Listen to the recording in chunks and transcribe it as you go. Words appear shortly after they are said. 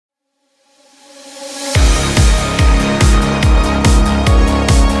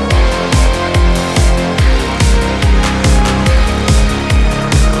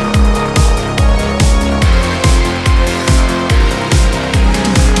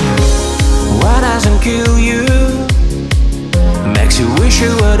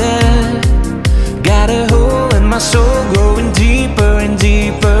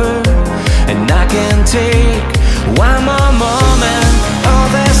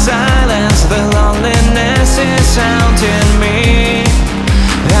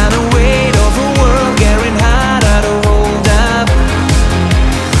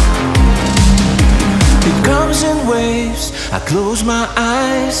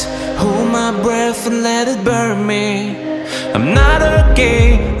eyes, hold my breath and let it burn me. I'm not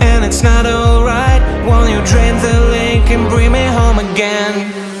okay and it's not alright. Won't you drain the lake and bring me home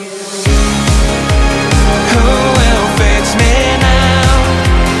again? Who will fix me now?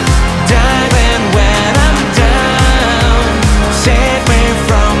 Dive in when I'm down. Save me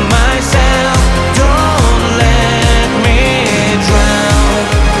from myself. Don't let me drown.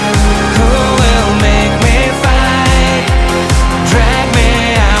 Who will make me fight? Drag me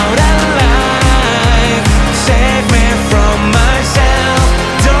out alive. Save me from myself.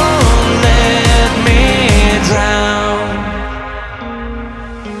 Don't let me drown.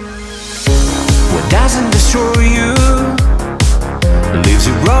 What doesn't destroy you leaves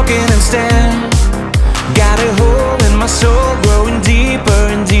you broken instead. Got a hole in my soul growing deeper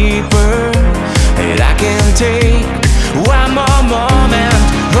and deeper, and I can't take one more moment.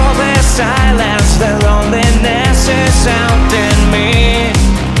 All the silence, the loneliness is out in me,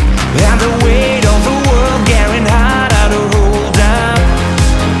 and the weight of the world getting harder to hold up.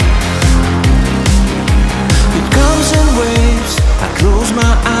 It comes in waves. I close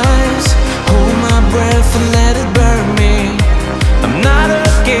my eyes, hold my breath and let it burn me. I'm not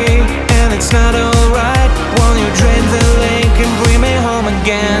okay and it's not alright. Won't you drain the lake and bring me home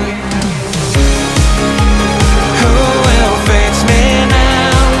again? Who will fix me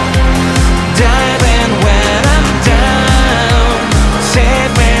now? Dive in when I'm down.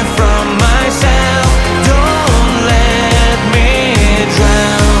 Save me from myself. Don't let me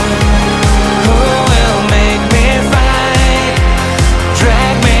drown. Who will make me fight?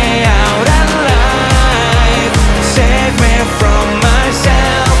 Drag me out alive. Save me from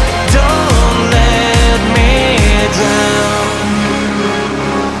myself. Don't let me drown.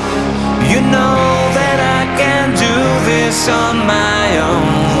 You know that I can do this on my own.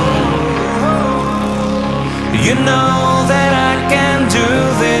 You know that I can do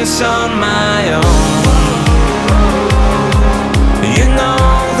this on my own. You know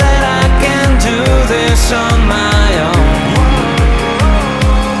that I can do this on my own.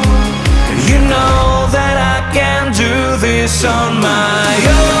 You know that I can do this on my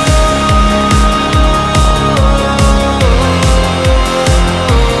own.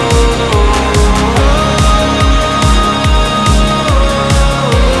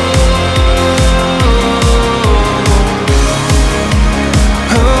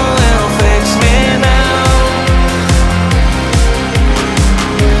 Who will fix me now?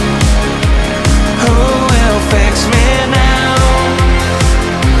 Who will fix me now?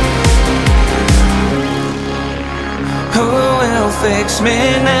 Who will fix me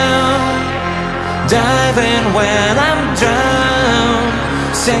now? Dive in when I'm drowned.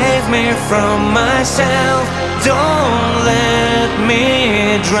 Save me from myself. Don't let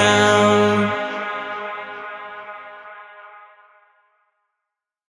me drown.